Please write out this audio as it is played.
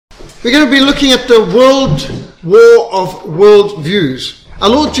We're going to be looking at the world war of world views. Our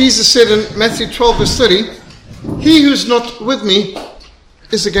Lord Jesus said in Matthew 12 verse 30, "He who is not with me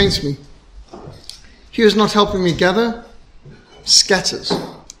is against me. He who is not helping me gather scatters."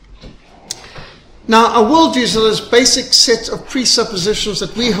 Now, our worldviews are this basic set of presuppositions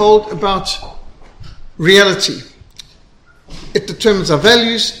that we hold about reality. It determines our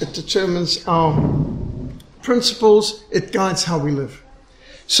values, it determines our principles, it guides how we live.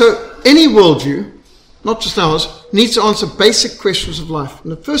 So any worldview, not just ours, needs to answer basic questions of life.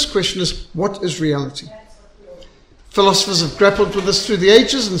 And the first question is, what is reality? Philosophers have grappled with this through the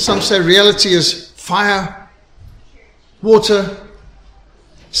ages, and some say reality is fire, water.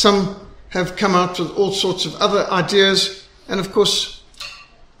 Some have come out with all sorts of other ideas. And of course,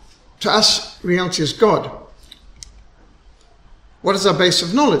 to us, reality is God. What is our base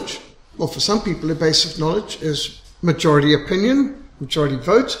of knowledge? Well, for some people, the base of knowledge is majority opinion, majority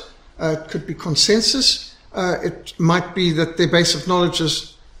vote. It could be consensus. It might be that their base of knowledge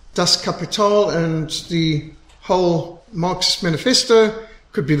is Das Kapital and the whole Marxist manifesto.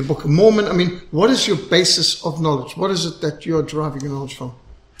 It could be the Book of Mormon. I mean, what is your basis of knowledge? What is it that you're deriving your knowledge from?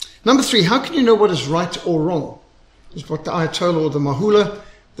 Number 3, how can you know what is right or wrong? Is what the Ayatollah or the Mahula,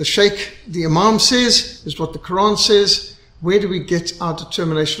 the Sheikh, the Imam says, is what the Quran says. Where do we get our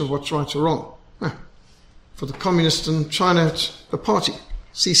determination of what's right or wrong? For the communists in China, it's the party,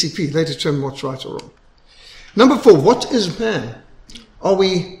 CCP. They determine what's right or wrong. Number 4, what is man? Are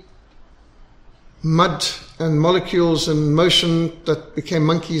we mud and molecules and motion that became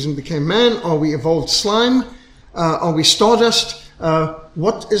monkeys and became man? Are we evolved slime? Are we stardust?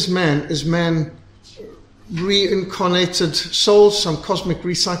 What is man? Is man reincarnated souls, some cosmic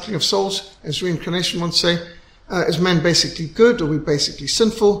recycling of souls, as reincarnation wants to say? Is man basically good? Are we basically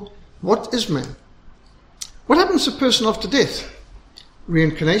sinful? What is man? What happens to a person after death?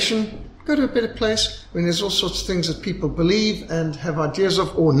 Reincarnation, go to a better place. I mean, there's all sorts of things that people believe and have ideas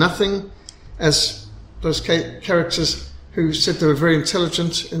of, or nothing, as those characters who said they were very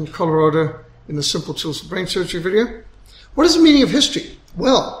intelligent in Colorado in the Simple Tools for Brain Surgery video. What is the meaning of history?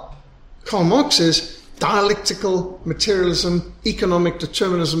 Well, Karl Marx says dialectical materialism, economic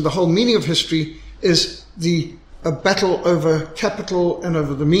determinism, the whole meaning of history is a battle over capital and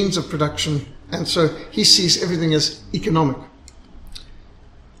over the means of production, and so he sees everything as economic.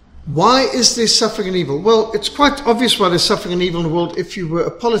 Why is there suffering and evil? Well, it's quite obvious why there's suffering and evil in the world if you were a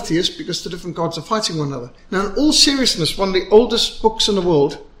polytheist, because the different gods are fighting one another. Now, in all seriousness, one of the oldest books in the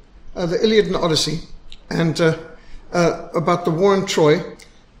world, the Iliad and Odyssey, and about the war in Troy,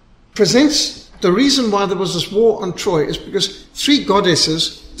 presents the reason why there was this war on Troy is because 3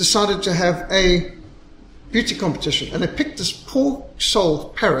 goddesses decided to have a beauty competition, and they picked this poor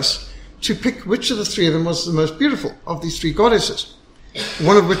soul, Paris, to pick which of the 3 of them was the most beautiful of these 3 goddesses.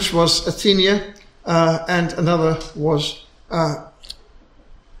 One of which was Athena, and another was, not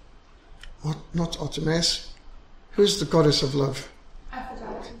Artemis. Who's the goddess of love?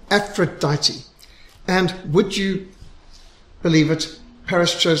 Aphrodite. And would you believe it,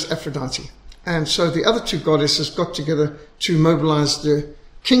 Paris chose Aphrodite. And so the other 2 goddesses got together to mobilize the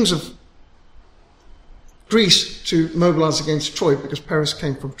kings of Greece to mobilize against Troy, because Paris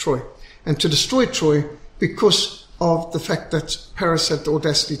came from Troy, and to destroy Troy because of the fact that Paris had the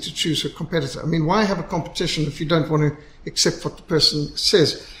audacity to choose her competitor. I mean, why have a competition if you don't want to accept what the person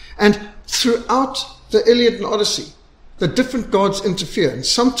says? And throughout the Iliad and Odyssey, the different gods interfere. And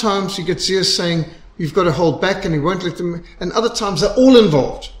sometimes you get Zeus saying, you've got to hold back, and he won't let them, and other times they're all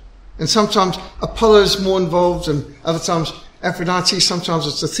involved. And sometimes Apollo's more involved, and other times Aphrodite, sometimes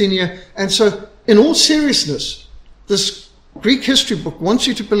it's Athena. And so, in all seriousness, this Greek history book wants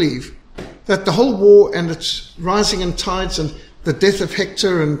you to believe that the whole war and its rising in tides and the death of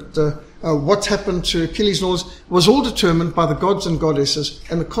Hector and what happened to Achilles and all this was all determined by the gods and goddesses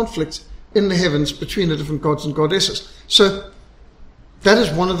and the conflict in the heavens between the different gods and goddesses. So that is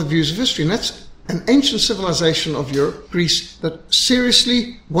one of the views of history, and that's an ancient civilization of Europe, Greece, that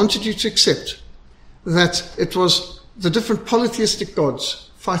seriously wanted you to accept that it was the different polytheistic gods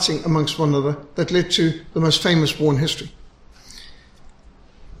fighting amongst one another that led to the most famous war in history.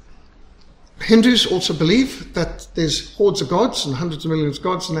 Hindus also believe that there's hordes of gods and hundreds of millions of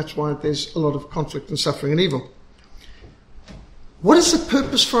gods, and that's why there's a lot of conflict and suffering and evil. What is the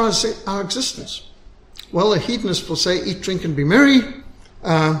purpose for our existence? Well, a hedonist will say, eat, drink, and be merry.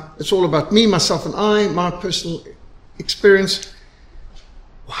 It's all about me, myself, and I, my personal experience.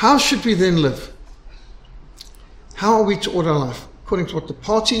 How should we then live? How are we to order our life? According to what the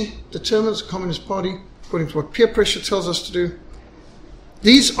party determines, the Communist Party, according to what peer pressure tells us to do.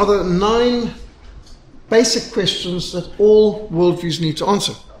 These are the 9 basic questions that all worldviews need to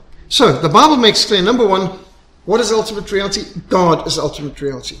answer. So, the Bible makes clear, number one, what is ultimate reality? God is ultimate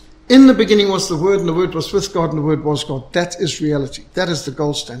reality. In the beginning was the Word, and the Word was with God, and the Word was God. That is reality. That is the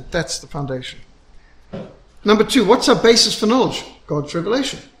gold standard. That's the foundation. Number two, what's our basis for knowledge? God's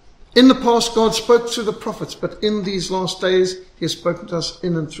revelation. In the past, God spoke through the prophets, but in these last days, He has spoken to us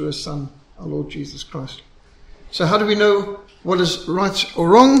in and through His Son, our Lord Jesus Christ. So how do we know what is right or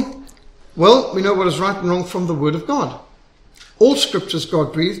wrong? Well, we know what is right and wrong from the Word of God. All Scripture is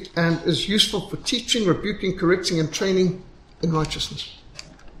God-breathed and is useful for teaching, rebuking, correcting, and training in righteousness.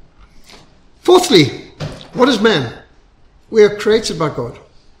 Fourthly, what is man? We are created by God,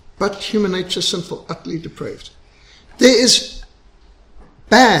 but human nature is sinful, utterly depraved. There is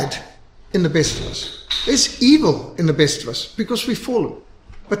bad in the best of us. There's evil in the best of us because we've fallen.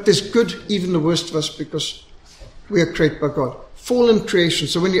 But there's good even the worst of us because we are created by God. Fallen creation.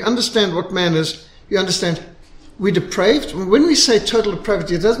 So when you understand what man is, you understand we're depraved. When we say total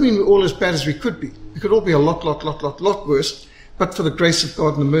depravity, it doesn't mean we're all as bad as we could be. We could all be a lot worse. But for the grace of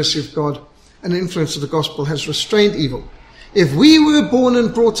God and the mercy of God and the influence of the gospel has restrained evil. If we were born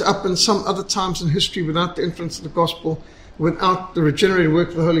and brought up in some other times in history without the influence of the gospel, without the regenerating work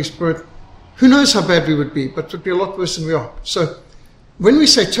of the Holy Spirit, who knows how bad we would be, but it would be a lot worse than we are. So when we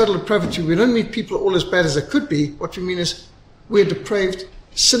say total depravity, we don't mean people are all as bad as they could be. What we mean is we're depraved,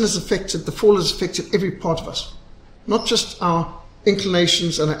 sin has affected, the fall has affected every part of us. Not just our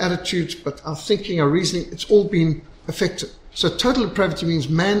inclinations and our attitudes, but our thinking, our reasoning, it's all been affected. So total depravity means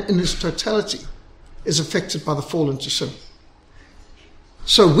man in his totality is affected by the fall into sin.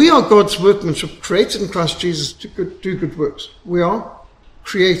 So we are God's workmanship, created in Christ Jesus to do good works. We are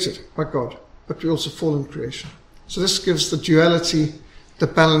created by God, but we also fall in creation. So this gives the duality, the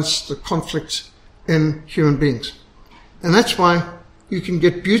balance, the conflict in human beings. And that's why you can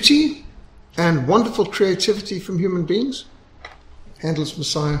get beauty and wonderful creativity from human beings. Handel's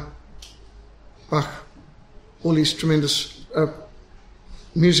Messiah, Bach, all these tremendous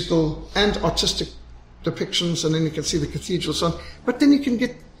musical and artistic depictions, and then you can see the cathedrals on. But then you can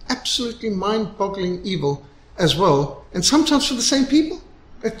get absolutely mind-boggling evil as well, and sometimes for the same people.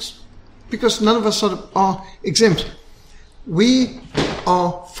 It's because none of us are exempt. We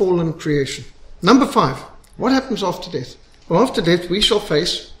are fallen creation. Number 5, what happens after death? Well, after death, we shall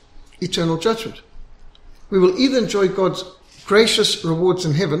face eternal judgment. We will either enjoy God's gracious rewards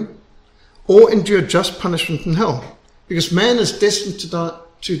in heaven or endure just punishment in hell, because man is destined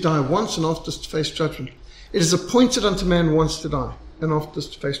to die once and after this to face judgment. It is appointed unto man once to die and after this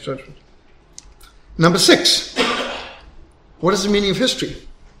to face judgment. Number 6, what is the meaning of history?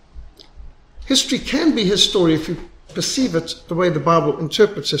 History can be his story if you perceive it the way the Bible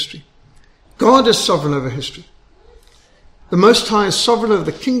interprets history. God is sovereign over history. The Most High is sovereign over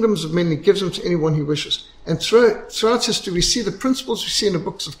the kingdoms of men. He gives them to anyone he wishes. And throughout history, we see the principles we see in the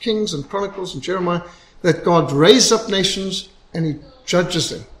books of Kings and Chronicles and Jeremiah, that God raises up nations and he judges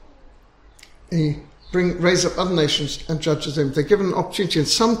them. And he raises up other nations and judges them. They're given an opportunity. And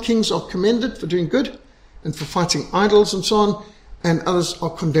some kings are commended for doing good and for fighting idols and so on. And others are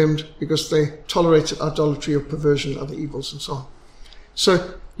condemned because they tolerated idolatry or perversion, other evils and so on.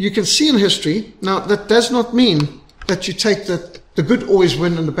 So you can see in history, now that does not mean that you take that the good always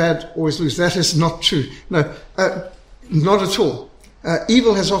win and the bad always lose. That is not true. No, not at all.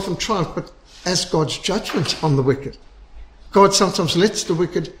 Evil has often triumphed, but as God's judgment on the wicked. God sometimes lets the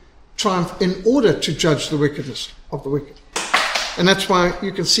wicked triumph in order to judge the wickedness of the wicked. And that's why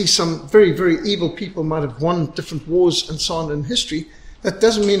you can see some very, very evil people might have won different wars and so on in history. That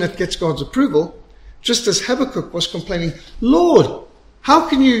doesn't mean it gets God's approval. Just as Habakkuk was complaining, Lord, how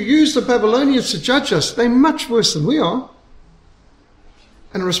can you use the Babylonians to judge us? They're much worse than we are.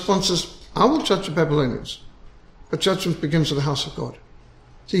 And the response is, I will judge the Babylonians. But judgment begins with the house of God.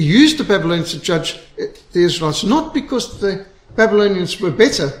 So he used the Babylonians to judge the Israelites, not because the Babylonians were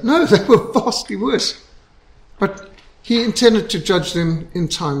better. No, they were vastly worse. But he intended to judge them in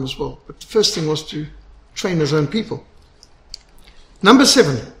time as well. But the first thing was to train his own people. Number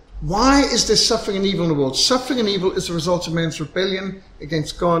 7. Why is there suffering and evil in the world? Suffering and evil is a result of man's rebellion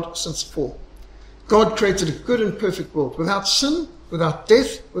against God since the fall. God created a good and perfect world without sin, without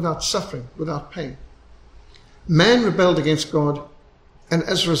death, without suffering, without pain. Man rebelled against God, and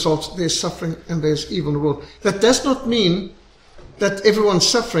as a result, there's suffering and there's evil in the world. That does not mean that everyone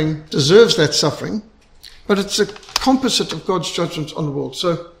suffering deserves that suffering, but it's a composite of God's judgment on the world.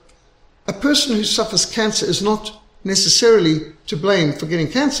 So a person who suffers cancer is not necessarily to blame for getting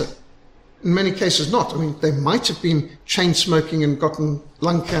cancer. In many cases not. I mean, they might have been chain smoking and gotten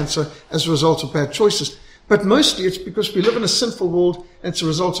lung cancer as a result of bad choices. But mostly it's because we live in a sinful world, and it's a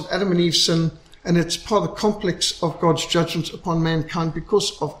result of Adam and Eve's sin, And it's part of the complex of God's judgment upon mankind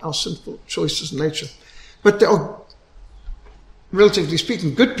because of our sinful choices and nature. But there are, relatively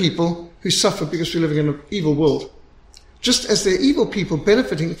speaking, good people who suffer because we're living in an evil world. Just as there are evil people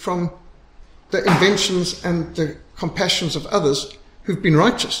benefiting from the inventions and the compassions of others who've been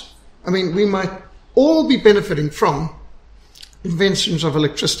righteous. I mean, we might all be benefiting from inventions of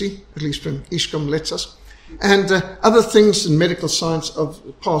electricity, at least when Ishcom lets us, and other things in medical science of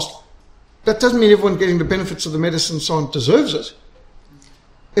the past. That doesn't mean everyone getting the benefits of the medicine and so on deserves it.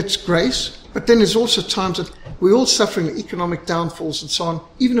 It's grace, but then there's also times that we're all suffering economic downfalls and so on,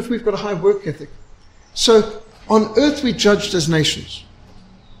 even if we've got a high work ethic. So on earth we're judged as nations,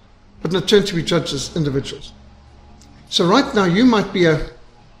 but in eternity we're judged as individuals. So right now you might be a,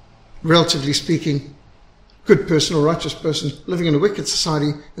 relatively speaking, good person or righteous person living in a wicked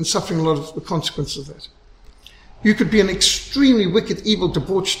society and suffering a lot of the consequences of that. You could be an extremely wicked, evil,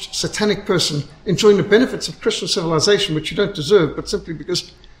 debauched, satanic person enjoying the benefits of Christian civilization, which you don't deserve, but simply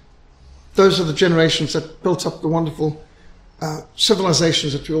because those are the generations that built up the wonderful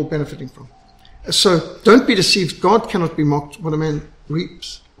civilizations that we're all benefiting from. So don't be deceived. God cannot be mocked. What a man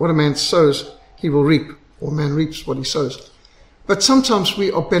reaps, what a man sows, he will reap, or a man reaps what he sows. But sometimes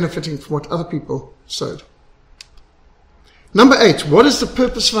we are benefiting from what other people sowed. Number 8, what is the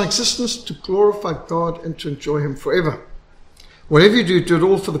purpose of our existence? To glorify God and to enjoy Him forever. Whatever you do, do it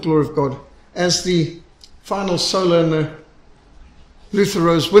all for the glory of God. As the final solo in the Luther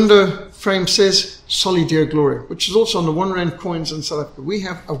Rose window frame says, Soli Deo Gloria, which is also on the 1 Rand coins in South Africa. We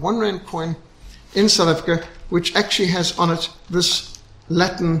have a 1 Rand coin in South Africa which actually has on it this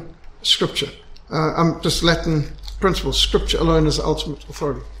Latin scripture. This Latin principle, scripture alone is the ultimate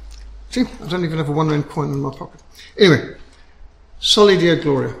authority. See, I don't even have a 1 Rand coin in my pocket. Anyway, Soli Deo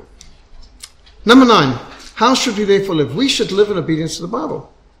Gloria. Number 9, how should we therefore live? We should live in obedience to the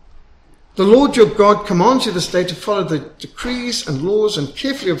Bible. The Lord your God commands you this day to follow the decrees and laws and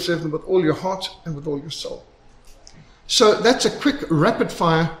carefully observe them with all your heart and with all your soul. So that's a quick rapid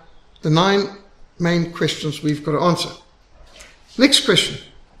fire, the 9 main questions we've got to answer. Next question.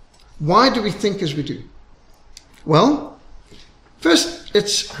 Why do we think as we do? Well, first,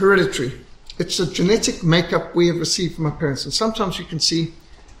 it's hereditary. It's a genetic makeup we have received from our parents. And sometimes you can see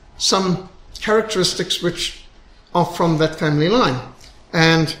some characteristics which are from that family line.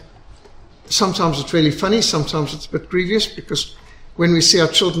 And sometimes it's really funny, sometimes it's a bit grievous, because when we see our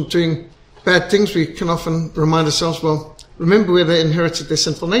children doing bad things, we can often remind ourselves, well, remember where they inherited their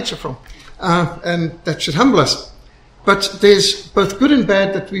sinful nature from. And that should humble us. But there's both good and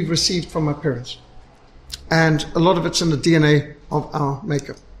bad that we've received from our parents. And a lot of it's in the DNA of our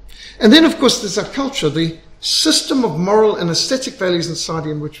makeup. And then, of course, there's our culture, the system of moral and aesthetic values in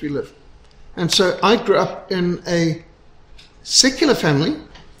society in which we live. And so I grew up in a secular family.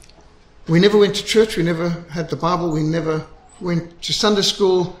 We never went to church. We never had the Bible. We never went to Sunday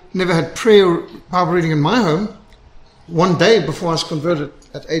school. Never had prayer or Bible reading in my home. One day before I was converted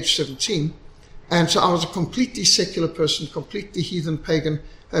at age 17. And so I was a completely secular person, completely heathen pagan,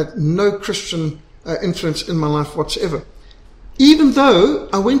 had no Christian influence in my life whatsoever. Even though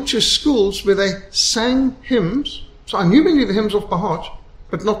I went to schools where they sang hymns, so I knew many of the hymns off by heart,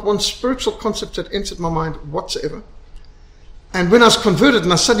 but not one spiritual concept had entered my mind whatsoever. And when I was converted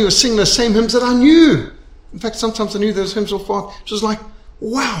and I suddenly was singing those same hymns that I knew, in fact, sometimes I knew those hymns off by heart, it was like,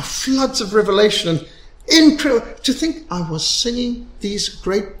 wow, floods of revelation and incredible. To think I was singing these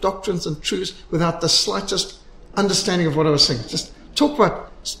great doctrines and truths without the slightest understanding of what I was singing. Just talk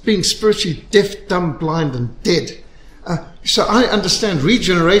about being spiritually deaf, dumb, blind, and dead. So I understand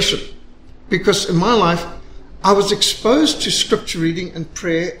regeneration, because in my life I was exposed to scripture reading and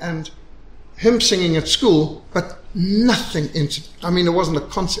prayer and hymn singing at school, but nothing entered. I mean, it wasn't a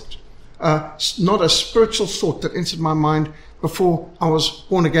concept, not a spiritual thought that entered my mind before I was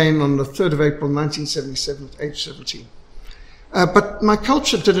born again on the 3rd of April 1977 at age 17. But my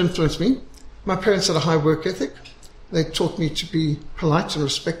culture did influence me. My parents had a high work ethic. They taught me to be polite and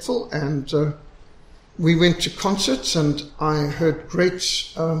respectful, and we went to concerts, and I heard great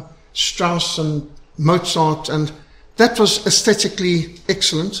Strauss and Mozart, and that was aesthetically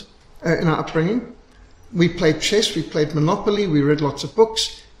excellent in our upbringing. We played chess, we played Monopoly, we read lots of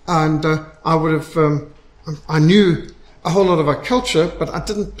books, and I knew a whole lot of our culture, but I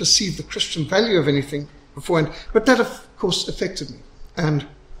didn't perceive the Christian value of anything beforehand. But that, of course, affected me, and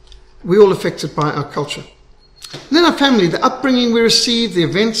we're all affected by our culture. And then our family, the upbringing we received, the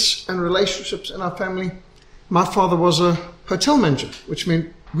events and relationships in our family. My father was a hotel manager, which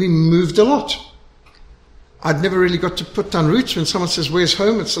meant we moved a lot. I'd never really got to put down roots. When someone says, where's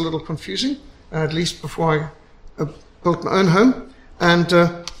home? It's a little confusing, at least before I built my own home.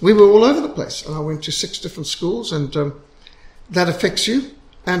 And we were all over the place. And I went to 6 different schools, and that affects you.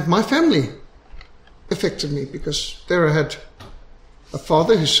 And my family affected me, because there I had a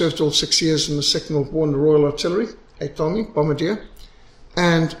father who served all 6 years in the Second World War in the Royal Artillery, 8th Army, bombardier,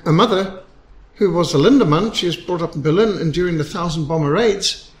 and a mother who was a Lindemann. She was brought up in Berlin and during the 1,000 bomber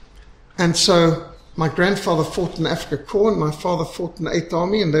raids. And so my grandfather fought in the Afrika Korps and my father fought in the 8th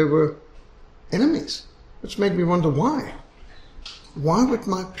Army, and they were enemies, which made me wonder why. Why would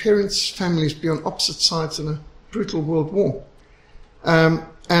my parents' families be on opposite sides in a brutal world war?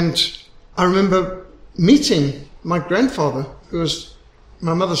 And I remember meeting my grandfather, who was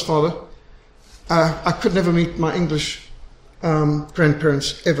my mother's father. I could never meet my English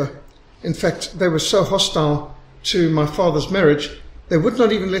grandparents ever. In fact, they were so hostile to my father's marriage, they would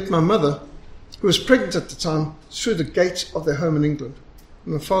not even let my mother, who was pregnant at the time, through the gate of their home in England.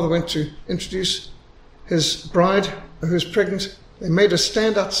 When my father went to introduce his bride, who was pregnant, they made her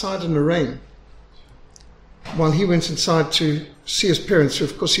stand outside in the rain while he went inside to see his parents, who,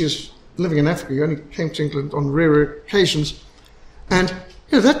 of course, he was living in Africa. He only came to England on rare occasions. And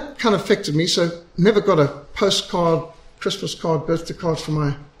that kind of affected me, so never got a postcard, Christmas card, birthday card from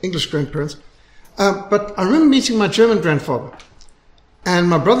my English grandparents. But I remember meeting my German grandfather. And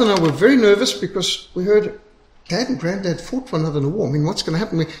my brother and I were very nervous because we heard Dad and Granddad fought one another in a war. I mean, what's going to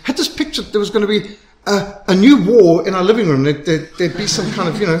happen? We had this picture that there was going to be a new war in our living room. There'd be some kind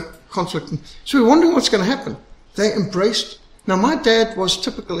of, conflict. So we were wondering what's going to happen. They embraced. Now, my dad was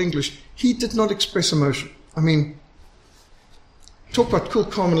typical English. He did not express emotion. I mean, talk about cool,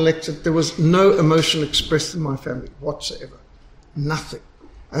 calm, and collected. There was no emotion expressed in my family whatsoever. Nothing.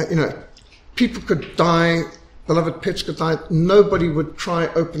 People could die, beloved pets could die. Nobody would cry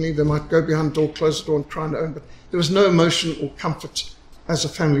openly. They might go behind the door, close the door, and cry on their own. But there was no emotion or comfort as a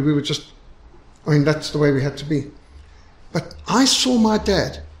family. We were just, that's the way we had to be. But I saw my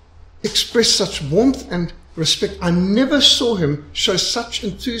dad express such warmth and respect. I never saw him show such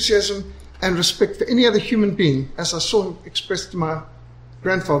enthusiasm and respect for any other human being as I saw him expressed to my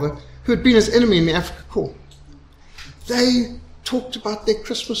grandfather, who had been his enemy in the Afrika Korps. They talked about their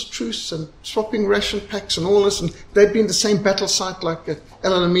Christmas truce and swapping ration packs and all this, and they'd been the same battle site like at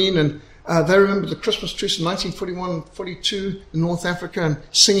El Alamein, and they remember the Christmas truce in 1941 and 42 in North Africa, and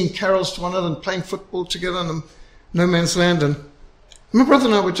singing carols to one another and playing football together in no man's land. And my brother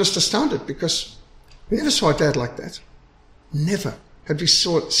and I were just astounded because we never saw our dad like that. Never had we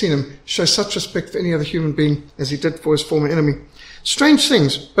seen him show such respect for any other human being as he did for his former enemy. Strange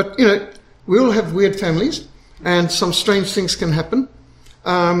things, but we all have weird families, and some strange things can happen.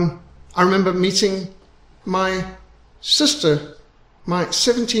 I remember meeting my sister, my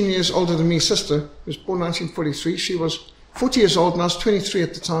 17 years older than me sister, who was born 1943. She was 40 years old and I was 23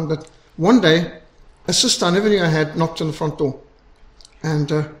 at the time. But one day, a sister I never knew I had knocked on the front door.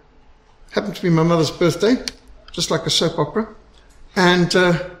 And happened to be my mother's birthday, just like a soap opera. And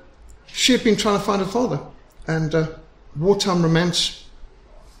she had been trying to find her father. And wartime romance,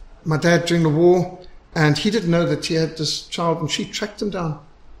 my dad during the war, and he didn't know that he had this child, and she tracked him down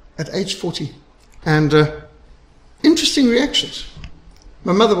at age 40. And interesting reactions.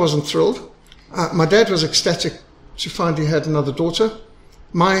 My mother wasn't thrilled. My dad was ecstatic to find he had another daughter.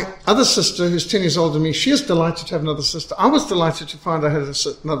 My other sister, who's 10 years older than me, she is delighted to have another sister. I was delighted to find I had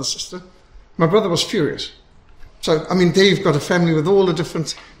another sister. My brother was furious. So, there you've got a family with all the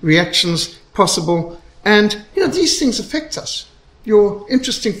different reactions possible. And, these things affect us. Your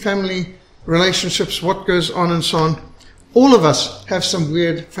interesting family relationships, what goes on and so on. All of us have some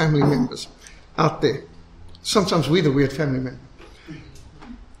weird family members out there. Sometimes we're the weird family member.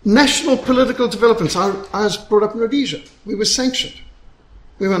 National political developments. I was brought up in Rhodesia. We were sanctioned.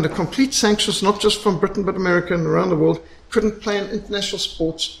 We were under complete sanctions, not just from Britain, but America and around the world. Couldn't play in international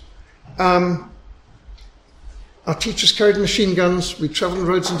sports. Our teachers carried machine guns. We traveled on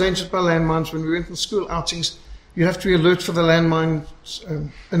roads endangered by landmines. When we went on school outings, you have to be alert for the landmines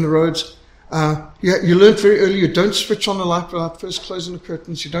in the roads. You learned very early you don't switch on the light without first closing the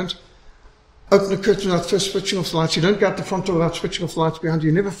curtains. You don't open the curtain without first switching off the lights. You don't go out the front door without switching off the lights behind you.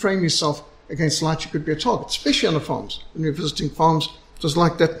 You never frame yourself against light. You could be a target, especially on the farms. When you're visiting farms, it was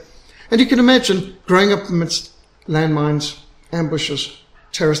like that. And you can imagine growing up amidst landmines, ambushes,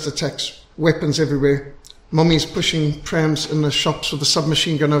 terrorist attacks, weapons everywhere, mummies pushing prams in the shops with a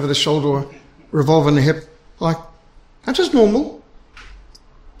submachine gun over the shoulder or a revolver in the hip. That was normal.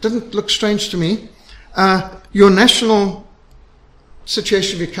 Didn't look strange to me. Your national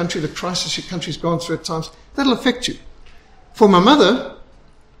situation of your country, the crisis your country's gone through at times, that'll affect you. For my mother,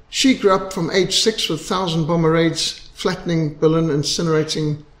 she grew up from age 6 with 1,000 bomber raids, flattening Berlin,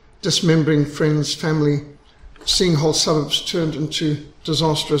 incinerating, dismembering friends, family, seeing whole suburbs turned into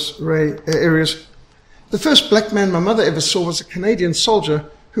disastrous areas. The first black man my mother ever saw was a Canadian soldier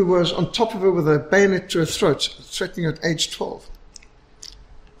who was on top of her with a bayonet to her throat, threatening her at age 12.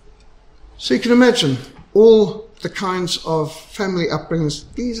 So you can imagine all the kinds of family upbringings,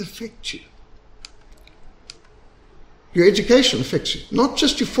 these affect you. Your education affects you. Not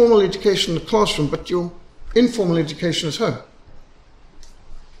just your formal education in the classroom, but your informal education at home.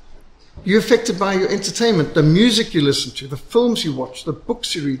 You're affected by your entertainment, the music you listen to, the films you watch, the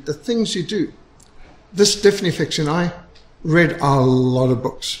books you read, the things you do. This definitely affects you. And I read a lot of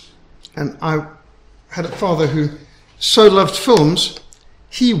books. And I had a father who so loved films,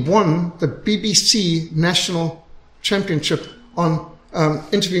 he won the BBC National Championship on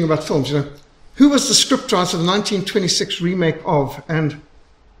interviewing about films. You know, who was the scriptwriter of the 1926 remake of? And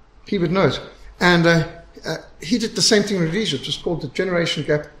he would know it. And he did the same thing in Rhodesia. It was called The Generation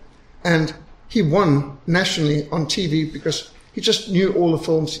Gap. And he won nationally on TV because he just knew all the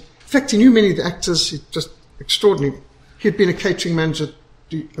films. In fact, he knew many of the actors. He's just extraordinary. He had been a catering manager at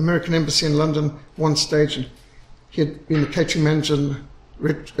the American Embassy in London one stage, and he had been a catering manager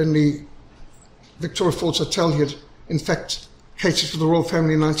in the Victoria Falls Hotel. He had, in fact, catered for the royal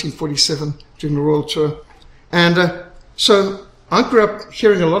family in 1947 during the royal tour. And so I grew up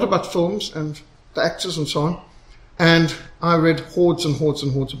hearing a lot about films and the actors and so on. And I read hordes and hordes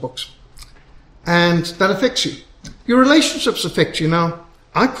and hordes of books. And that affects you. Your relationships affect you. Now,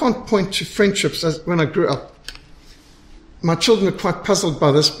 I can't point to friendships as when I grew up. My children are quite puzzled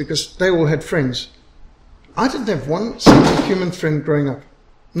by this because they all had friends. I didn't have one single human friend growing up.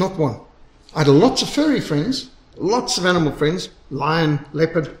 Not one. I had lots of furry friends, lots of animal friends, lion,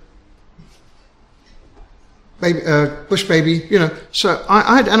 leopard, baby, bush baby, you know. So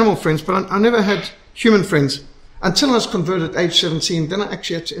I had animal friends, but I never had human friends. Until I was converted at age 17, then I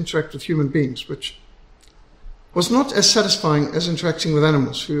actually had to interact with human beings, which was not as satisfying as interacting with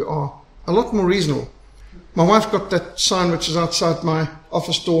animals, who are a lot more reasonable. My wife got that sign which is outside my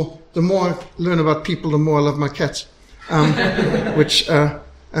office door. The more I learn about people, the more I love my cats. Which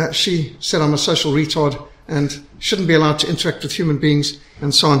she said I'm a social retard and shouldn't be allowed to interact with human beings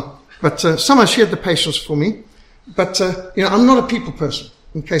and so on. But somehow she had the patience for me. But, I'm not a people person,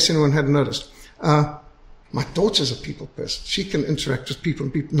 in case anyone hadn't noticed. My daughter's a people person. She can interact with people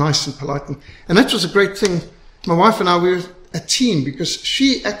and be nice and polite. And that was a great thing. My wife and I, we were a team because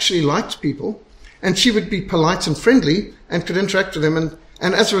she actually liked people and she would be polite and friendly and could interact with them.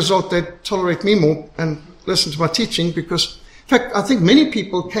 And as a result, they'd tolerate me more and listen to my teaching because, in fact, I think many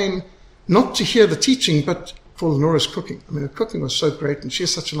people came not to hear the teaching, but for Lenora's cooking. I mean, her cooking was so great and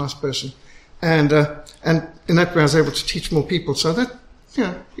she's such a nice person. And in that way, I was able to teach more people. So that,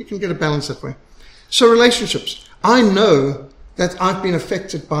 you can get a balance that way. So relationships. I know that I've been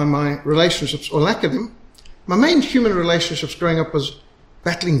affected by my relationships or lack of them. My main human relationships growing up was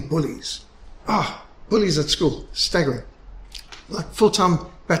battling bullies. Bullies at school. Staggering. Like full-time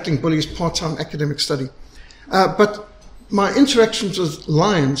battling bullies, part-time academic study. But my interactions with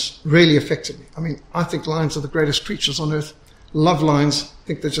lions really affected me. I mean, I think lions are the greatest creatures on earth. Love lions. I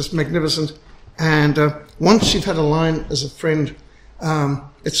think they're just magnificent. And once you've had a lion as a friend,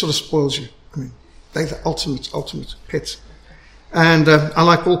 it sort of spoils you. I mean, they're the ultimate pets. And I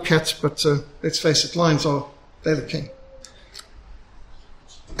like all cats, but let's face it, they're the king.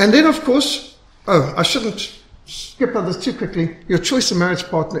 And then, of course, I shouldn't skip on this too quickly. Your choice of marriage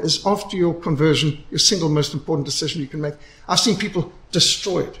partner is, after your conversion, your single most important decision you can make. I've seen people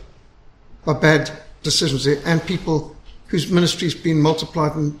destroyed by bad decisions there, and people whose ministry's been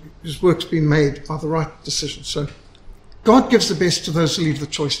multiplied and whose work's been made by the right decision. So God gives the best to those who leave the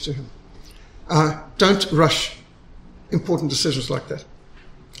choice to him. Don't rush important decisions like that.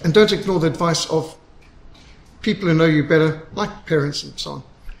 And don't ignore the advice of people who know you better, like parents and so on.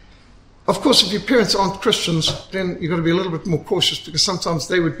 Of course, if your parents aren't Christians, then you've got to be a little bit more cautious because sometimes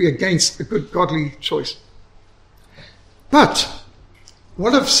they would be against a good, godly choice. But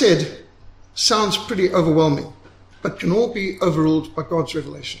what I've said sounds pretty overwhelming, but can all be overruled by God's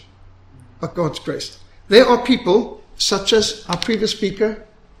revelation, by God's grace. There are people, such as our previous speaker,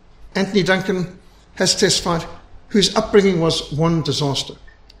 Anthony Duncan, has testified, whose upbringing was one disaster,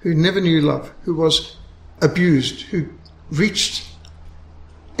 who never knew love, who was abused, who reached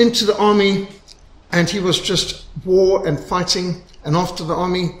into the army and he was just war and fighting, and after the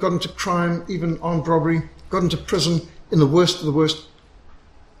army got into crime, even armed robbery, got into prison in the worst of the worst.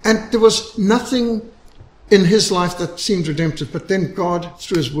 And there was nothing in his life that seemed redemptive, but then God,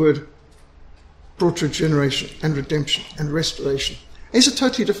 through his word, brought regeneration and redemption and restoration. He's a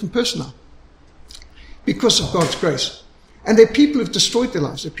totally different person now because of God's grace. And there are people who've destroyed their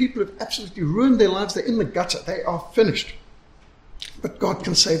lives. There are people who've absolutely ruined their lives. They're in the gutter. They are finished. but God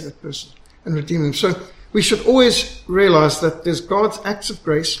can save that person and redeem them. So we should always realize that there's God's acts of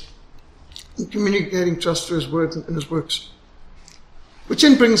grace in communicating to us through His Word and His works. Which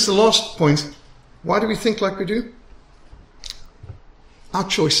then brings the last point. Why do we think like we do? Our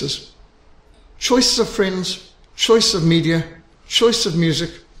choices. Choices of friends, choice of media, choice of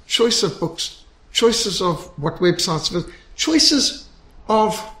music, choice of books, choices of what websites visit, choices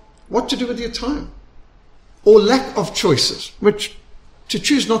of what to do with your time, or lack of choices, which to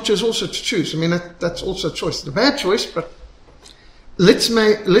choose not to is also to choose. I mean, that's also a choice. It's a bad choice, but let's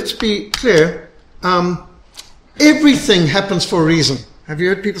be clear. Everything happens for a reason. Have you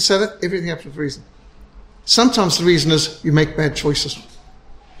heard people say that? Everything happens for a reason. Sometimes the reason is you make bad choices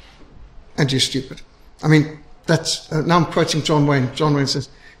and you're stupid. I mean, that's now I'm quoting John Wayne. John Wayne says,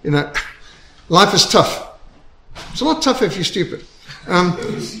 life is tough. It's a lot tougher if you're stupid. I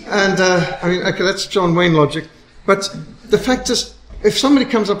mean, okay, that's John Wayne logic. But the fact is, if somebody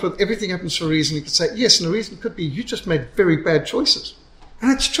comes up with everything happens for a reason, you could say, yes, and the reason could be you just made very bad choices.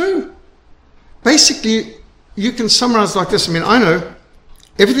 And it's true. Basically, you can summarize like this. I mean, I know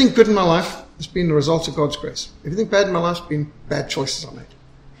everything good in my life has been the result of God's grace. Everything bad in my life has been bad choices I made.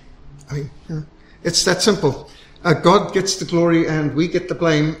 I mean, it's that simple. God gets the glory and we get the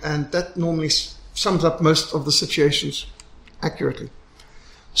blame, and that normally sums up most of the situations accurately.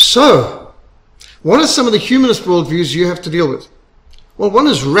 So, what are some of the humanist worldviews you have to deal with? Well, one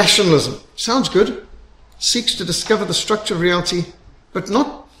is rationalism. Sounds good. Seeks to discover the structure of reality, but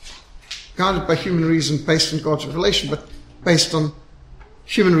not guided by human reason based on God's revelation, but based on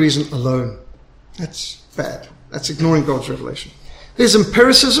human reason alone. That's bad. That's ignoring God's revelation. There's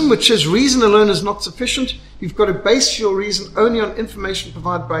empiricism, which says reason alone is not sufficient. You've got to base your reason only on information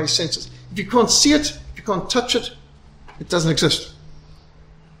provided by your senses. If you can't see it, if you can't touch it, it doesn't exist.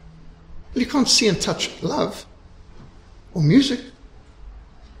 Well, you can't see and touch love or music,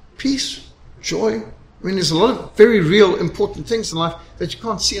 peace, joy. I mean, there's a lot of very real, important things in life that you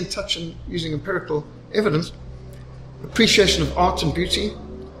can't see and touch using empirical evidence. Appreciation of art and beauty.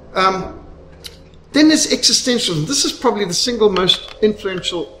 Then there's existentialism. This is probably the single most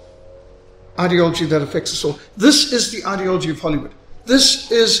influential ideology that affects us all. This is the ideology of Hollywood. This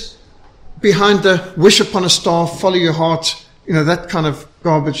is behind the wish upon a star, follow your heart, that kind of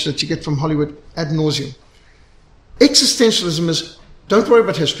garbage that you get from Hollywood ad nauseum. Existentialism is don't worry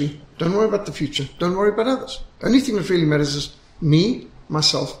about history, don't worry about the future, don't worry about others. The only thing that really matters is me,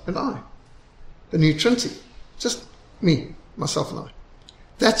 myself, and I. The new Trinity. Just me, myself, and I.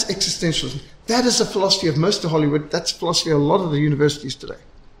 That's existentialism. That is the philosophy of most of Hollywood. That's the philosophy of a lot of the universities today.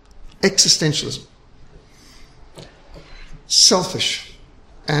 Existentialism. Selfish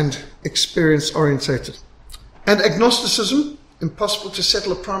and experience-orientated. And agnosticism, impossible to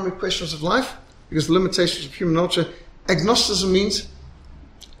settle the primary questions of life because of the limitations of human nature. Agnosticism means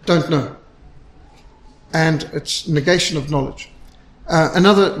don't know. And it's negation of knowledge.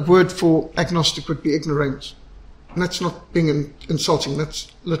 Another word for agnostic would be ignoramus. And that's not being insulting.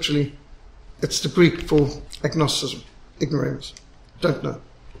 That's literally, it's the Greek for agnosticism, ignoramus, don't know.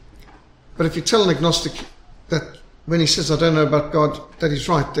 But if you tell an agnostic that when he says, I don't know about God, that he's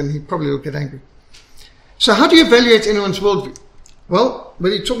right, then he probably will get angry. So how do you evaluate anyone's worldview? Well,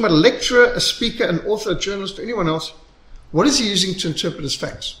 whether you're talking about a lecturer, a speaker, an author, a journalist, or anyone else, what is he using to interpret his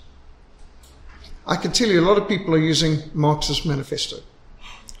facts? I can tell you a lot of people are using Marx's manifesto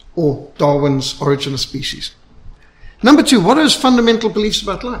or Darwin's Origin of Species. Number two, what are his fundamental beliefs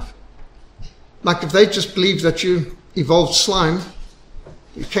about life? Like if they just believe that you evolved slime,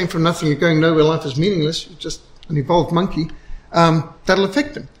 you came from nothing, you're going nowhere, life is meaningless, you're just an evolved monkey, that'll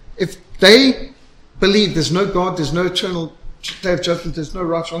affect them. If they believe there's no God, there's no eternal day of judgment, there's no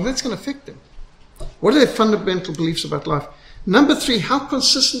right or wrong, that's going to affect them. What are their fundamental beliefs about life? Number three, how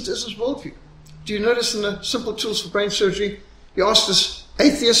consistent is his worldview? Do you notice in the Simple Tools for Brain Surgery, you ask this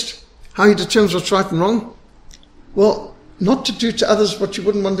atheist how he determines what's right and wrong? Well, not to do to others what you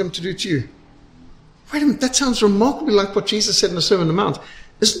wouldn't want them to do to you. Wait a minute, that sounds remarkably like what Jesus said in the Sermon on the Mount.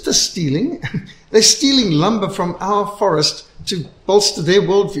 Isn't this stealing? They're stealing lumber from our forest to bolster their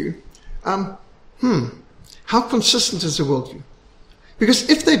worldview. How consistent is their worldview? Because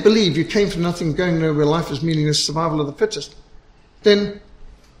if they believe you came from nothing, going nowhere, life is meaningless, survival of the fittest, then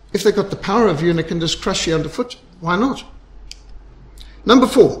if they've got the power of you and they can just crush you underfoot, why not? Number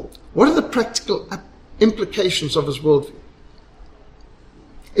four, what are the practical implications of his worldview?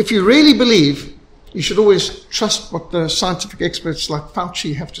 If you really believe, you should always trust what the scientific experts like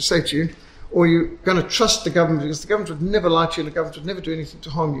Fauci have to say to you, or you're going to trust the government because the government would never lie to you and the government would never do anything to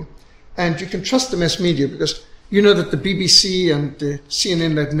harm you. And you can trust the mass media because you know that the BBC and the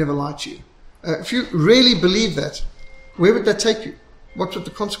CNN, they'd never lie to you. If you really believe that, Where would that take you? What would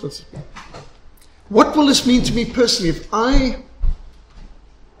the consequences be? What will this mean to me personally? If I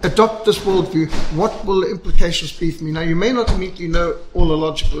adopt this worldview, what will the implications be for me? Now, you may not immediately know all the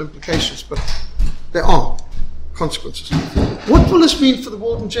logical implications, but there are consequences. What will this mean for the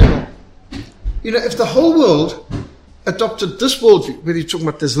world in general? You know, if the whole world adopted this worldview, whether you're talking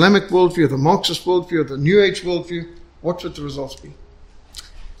about the Islamic worldview, or the Marxist worldview, or the New Age worldview, what would the results be?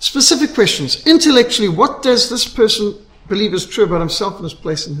 Specific questions. Intellectually, what does this person believe is true about himself and his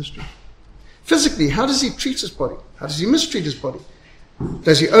place in history? Physically, how does he treat his body? How does he mistreat his body?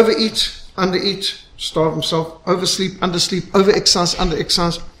 Does he overeat, undereat, starve himself, oversleep, undersleep, overexercise,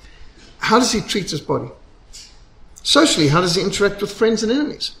 underexercise? How does he treat his body? Socially, how does he interact with friends and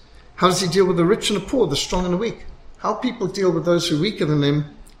enemies? How does he deal with the rich and the poor, the strong and the weak? How people deal with those who are weaker than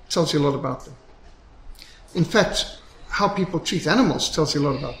them tells you a lot about them. In fact, how people treat animals tells you a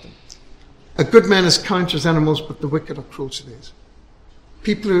lot about them. A good man is kind to his animals, but the wicked are cruel to theirs.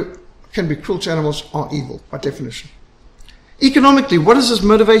 People who can be cruel to animals are evil, by definition. Economically, what is his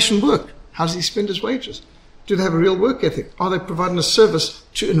motivation work? How does he spend his wages? Do they have a real work ethic? Are they providing a service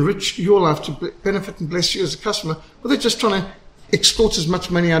to enrich your life, to benefit and bless you as a customer? Or are they just trying to extort as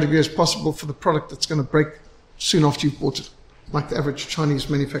much money out of you as possible for the product that's going to break soon after you've bought it, like the average Chinese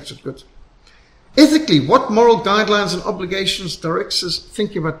manufactured goods? Ethically, what moral guidelines and obligations directs us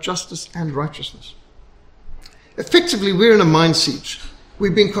thinking about justice and righteousness? Effectively, we're in a mind siege.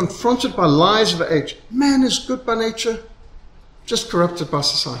 We've been confronted by lies of the age. Man is good by nature, just corrupted by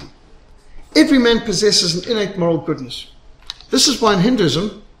society. Every man possesses an innate moral goodness. This is why in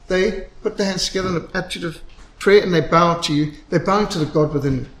Hinduism, they put their hands together in an attitude of prayer and they bow to you. They're bowing to the God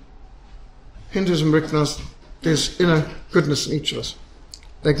within you. Hinduism recognizes there's inner goodness in each of us.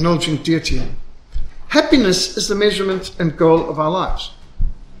 They're acknowledging deity. Happiness is the measurement and goal of our lives.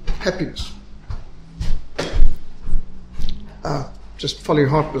 Happiness. Just follow your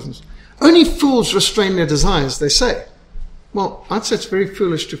heart business. Only fools restrain their desires, they say. Well, I'd say it's very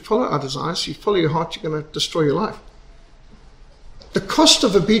foolish to follow our desires. You follow your heart, you're going to destroy your life. The cost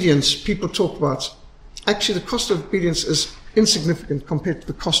of obedience people talk about, actually the cost of obedience is insignificant compared to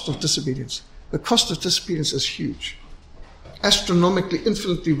the cost of disobedience. The cost of disobedience is huge. Astronomically,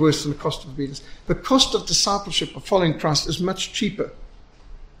 infinitely worse than the cost of obedience. The cost of discipleship, of following Christ, is much cheaper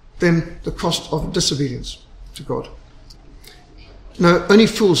than the cost of disobedience to God. No, only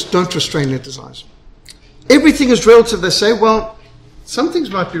fools don't restrain their desires. Everything is relative, they say. Well, some things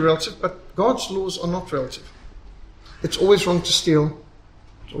might be relative, but God's laws are not relative. It's always wrong to steal.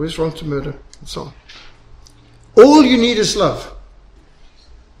 It's always wrong to murder, and so on. All you need is love.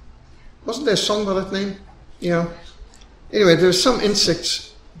 Wasn't there a song by that name? Yeah. Anyway, there were some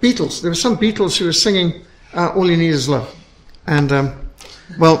insects, beetles. There were some beetles who were singing, all you need is love. And,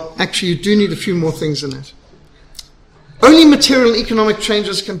 well, actually, you do need a few more things in that. Only material and economic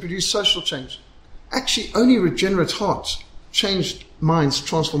changes can produce social change. Actually, only regenerate hearts, changed minds,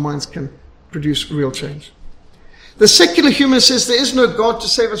 transformed minds can produce real change. The secular humanist says there is no God to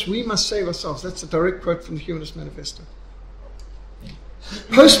save us, we must save ourselves. That's a direct quote from the Humanist Manifesto.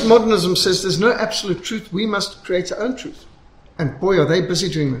 Postmodernism says there's no absolute truth, we must create our own truth. And boy, are they busy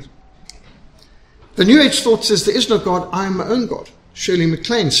doing that. The New Age thought says there is no God, I am my own God. Shirley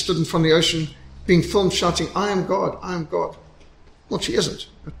MacLaine stood in front of the ocean being filmed shouting, I am God, I am God. Well, she isn't.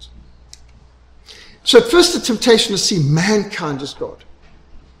 But... So at first the temptation is to see mankind as God.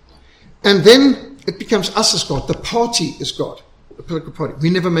 And then it becomes us as God. The party is God, the political party. We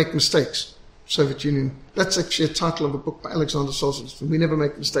never make mistakes. Soviet Union. That's actually a title of a book by Alexander Solzhenitsyn. We never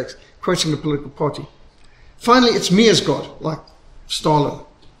make mistakes, quoting the political party. Finally, it's me as God, like Stalin,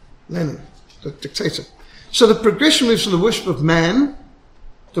 Lenin, the dictator. So the progression moves from the worship of man,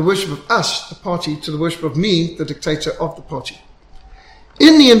 the worship of us, the party, to the worship of me, the dictator of the party.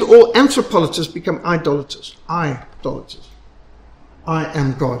 In the end, all anthropolites become idolaters. Idolaters. I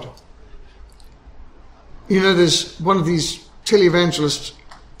am God. You know, there's one of these televangelists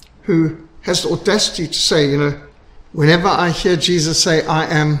who has the audacity to say, whenever I hear Jesus say, I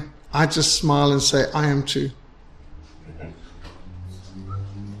am, I just smile and say, I am too.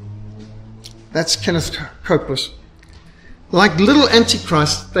 That's Kenneth Copeland. Like little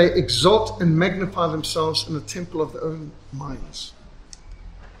antichrists, they exalt and magnify themselves in the temple of their own minds.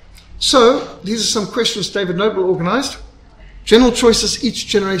 So, these are some questions David Noble organized. General choices each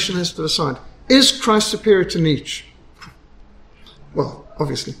generation has to decide. Is Christ superior to Nietzsche? Well,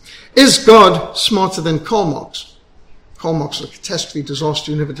 obviously. Is God smarter than Karl Marx? Karl Marx was a catastrophe,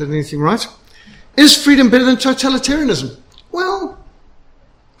 disaster, who never did anything right. Is freedom better than totalitarianism? Well,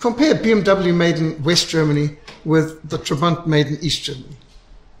 compare BMW made in West Germany with the Trabant made in East Germany.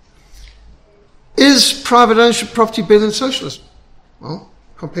 Is private ownership property better than socialism? Well,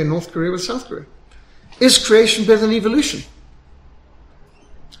 compare North Korea with South Korea. Is creation better than evolution?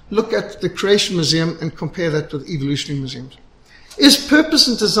 Look at the Creation Museum and compare that with evolutionary museums. Is purpose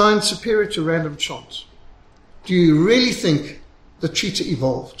and design superior to random chance? Do you really think the cheetah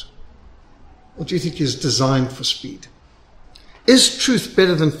evolved? Or do you think it's designed for speed? Is truth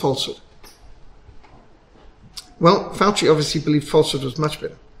better than falsehood? Well, Fauci obviously believed falsehood was much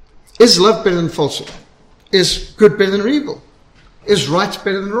better. Is love better than falsehood? Is good better than evil? Is right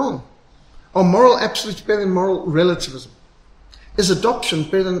better than wrong? Are moral absolutes better than moral relativism? Is adoption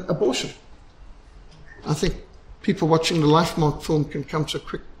better than abortion? I think people watching the LifeMark film can come to a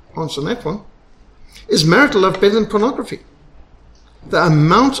quick answer on that one. Is marital love better than pornography? The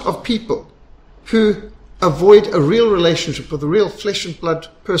amount of people who avoid a real relationship with a real flesh and blood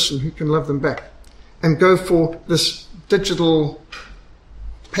person who can love them back and go for this digital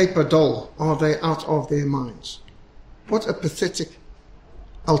paper doll, are they out of their minds? What a pathetic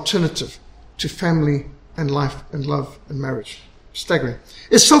alternative to family and life and love and marriage. Staggering.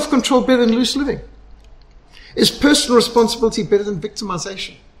 Is self-control better than loose living? Is personal responsibility better than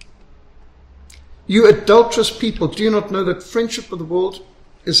victimization? You adulterous people, do you not know that friendship with the world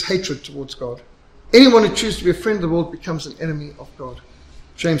is hatred towards God? Anyone who chooses to be a friend of the world becomes an enemy of God.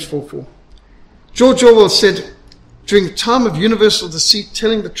 James 4:4. George Orwell said, during the time of universal deceit,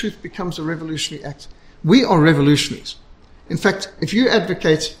 telling the truth becomes a revolutionary act. We are revolutionaries. In fact, if you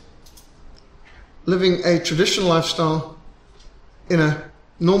advocate living a traditional lifestyle in a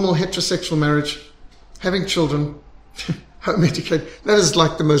normal heterosexual marriage, having children, home educated, that is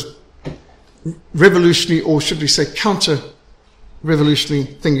like the most revolutionary, or should we say counter-revolutionary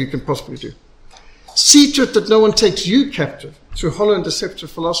thing you can possibly do. See to it that no one takes you captive through hollow and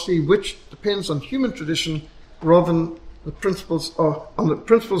deceptive philosophy, which depends on human tradition rather than the principles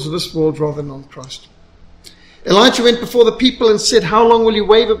of this world rather than on Christ. Elijah went before the people and said, how long will you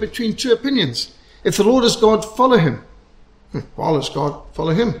waver between two opinions? If the Lord is God, follow him. While is God,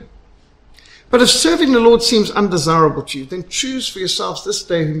 follow him. But if serving the Lord seems undesirable to you, then choose for yourselves this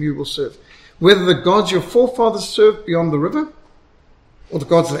day whom you will serve, whether the gods your forefathers served beyond the river, or the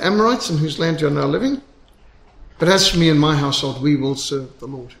gods of the Amorites in whose land you are now living. But as for me and my household, we will serve the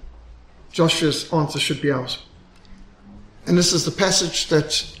Lord. Joshua's answer should be ours. And this is the passage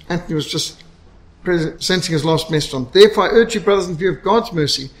that Anthony was just presenting his last message on. Therefore I urge you, brothers, in view of God's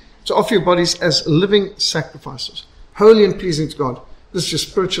mercy, to offer your bodies as living sacrifices, holy and pleasing to God. This is your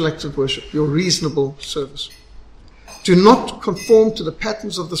spiritual act of worship, your reasonable service. Do not conform to the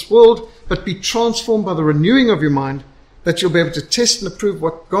patterns of this world, but be transformed by the renewing of your mind, that you'll be able to test and approve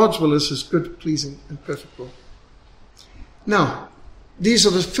what God's will is, his good, pleasing, and perfect will. Now, these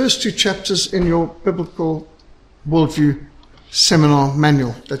are the first two chapters in your biblical worldview seminar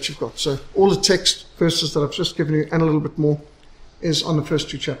manual that you've got. So all the text verses that I've just given you and a little bit more is on the first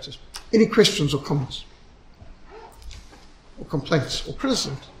two chapters. Any questions or comments? Or complaints or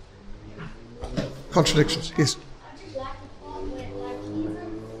criticisms? Contradictions? Yes. I just like the part where, like, even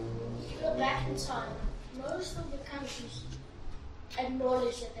if you go back in time, most of the countries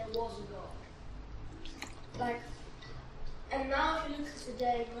acknowledge that there was a God. Like, and now if you look at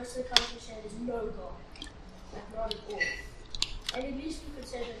today, most of the countries say there's no God. Like, not at all. And at least you could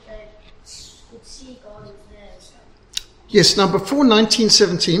say that they could see God was there and stuff. Yes, now before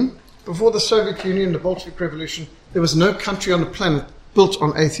 1917, before the Soviet Union, the Bolshevik Revolution, there was no country on the planet built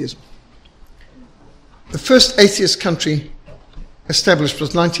on atheism. The first atheist country established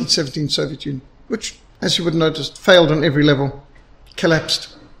was 1917 Soviet Union, which, as you would notice, failed on every level,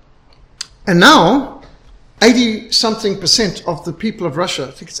 collapsed. And now, 80-something% of the people of Russia,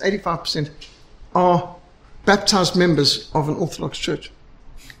 I think it's 85%, are baptized members of an Orthodox church.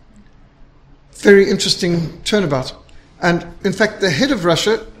 Very interesting turnabout. And in fact, the head of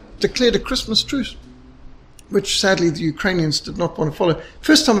Russia declared a Christmas truce, which sadly the Ukrainians did not want to follow.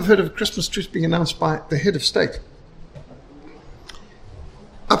 First time I've heard of a Christmas truce being announced by the head of state.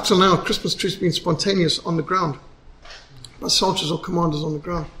 Up till now, Christmas truce has been spontaneous on the ground, by soldiers or commanders on the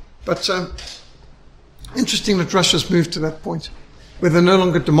ground. But interesting that Russia's moved to that point, where they're no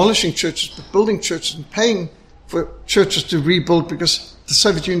longer demolishing churches, but building churches and paying for churches to rebuild, because the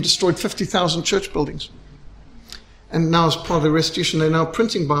Soviet Union destroyed 50,000 church buildings. And now, as part of the restitution, they're now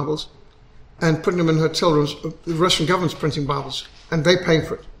printing Bibles and putting them in hotel rooms. The Russian government's printing Bibles, and they're paying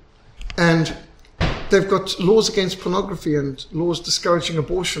for it. And they've got laws against pornography and laws discouraging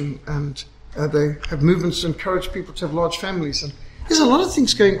abortion, and they have movements to encourage people to have large families. And there's a lot of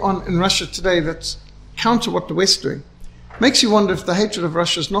things going on in Russia today that counter what the West's doing. Makes you wonder if the hatred of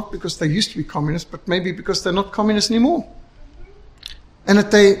Russia is not because they used to be communist, but maybe because they're not communist anymore. And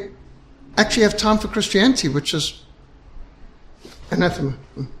that they actually have time for Christianity, which is anathema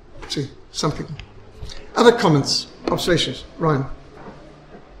to some people. Other comments, observations? Ryan?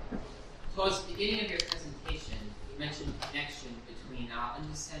 Towards the beginning of your presentation, you mentioned a connection between our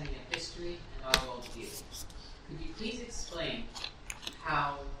understanding of history and our worldview. Could you please explain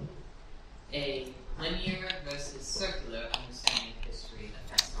how a linear versus circular understanding of history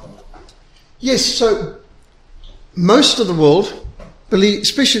affects our worldview? Yes, so most of the world,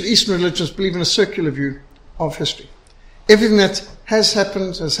 especially the Eastern religions, believe in a circular view of history. Everything that has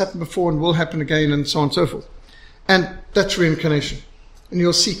happened before and will happen again, and so on and so forth. And that's reincarnation. And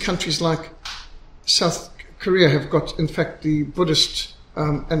you'll see countries like South Korea have got, in fact, the Buddhist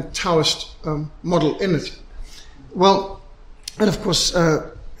and Taoist model in it. Well, and of course,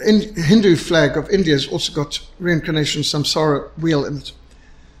 Hindu flag of India has also got reincarnation, samsara wheel in it.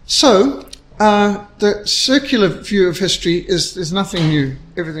 So, the circular view of history is nothing new.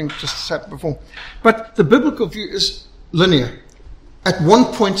 Everything just happened before. But the biblical view is linear. At one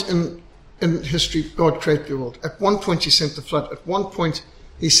point in history, God created the world. At one point, he sent the flood. At one point,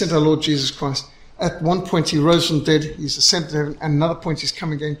 he sent our Lord Jesus Christ. At one point, he rose from the dead. He's ascended to heaven. At another point, he's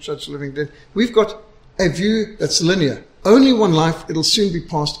coming again to judge the living dead. We've got a view that's linear. Only one life. It'll soon be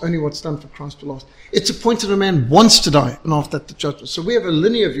past. Only what's done for Christ will last. It's appointed a man wants to die, and after that, the judgment. So we have a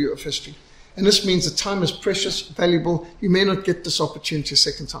linear view of history. And this means that time is precious, valuable. You may not get this opportunity a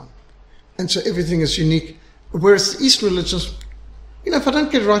second time. And so everything is unique. Whereas the Eastern religions, if I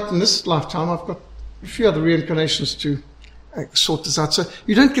don't get it right in this lifetime, I've got a few other reincarnations to sort this out. So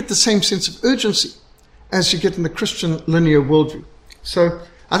you don't get the same sense of urgency as you get in the Christian linear worldview. So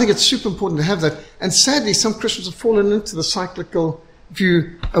I think it's super important to have that. And sadly, some Christians have fallen into the cyclical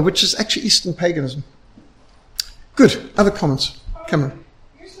view, which is actually Eastern paganism. Good. Other comments? Cameron?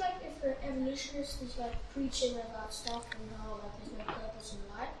 Just like if an evolutionist is like preaching about stuff and how like there's no purpose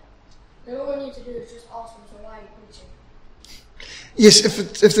in life, then all we need to do is just ask them, so why are you preaching? Yes,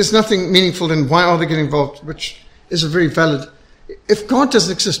 if there's nothing meaningful, then why are they getting involved? Which is a very valid. If God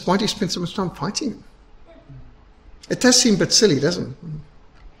doesn't exist, why do you spend so much time fighting him? It does seem a bit silly, doesn't it?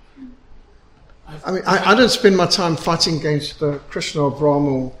 I mean, I don't spend my time fighting against Krishna or Brahma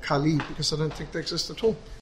or Kali because I don't think they exist at all.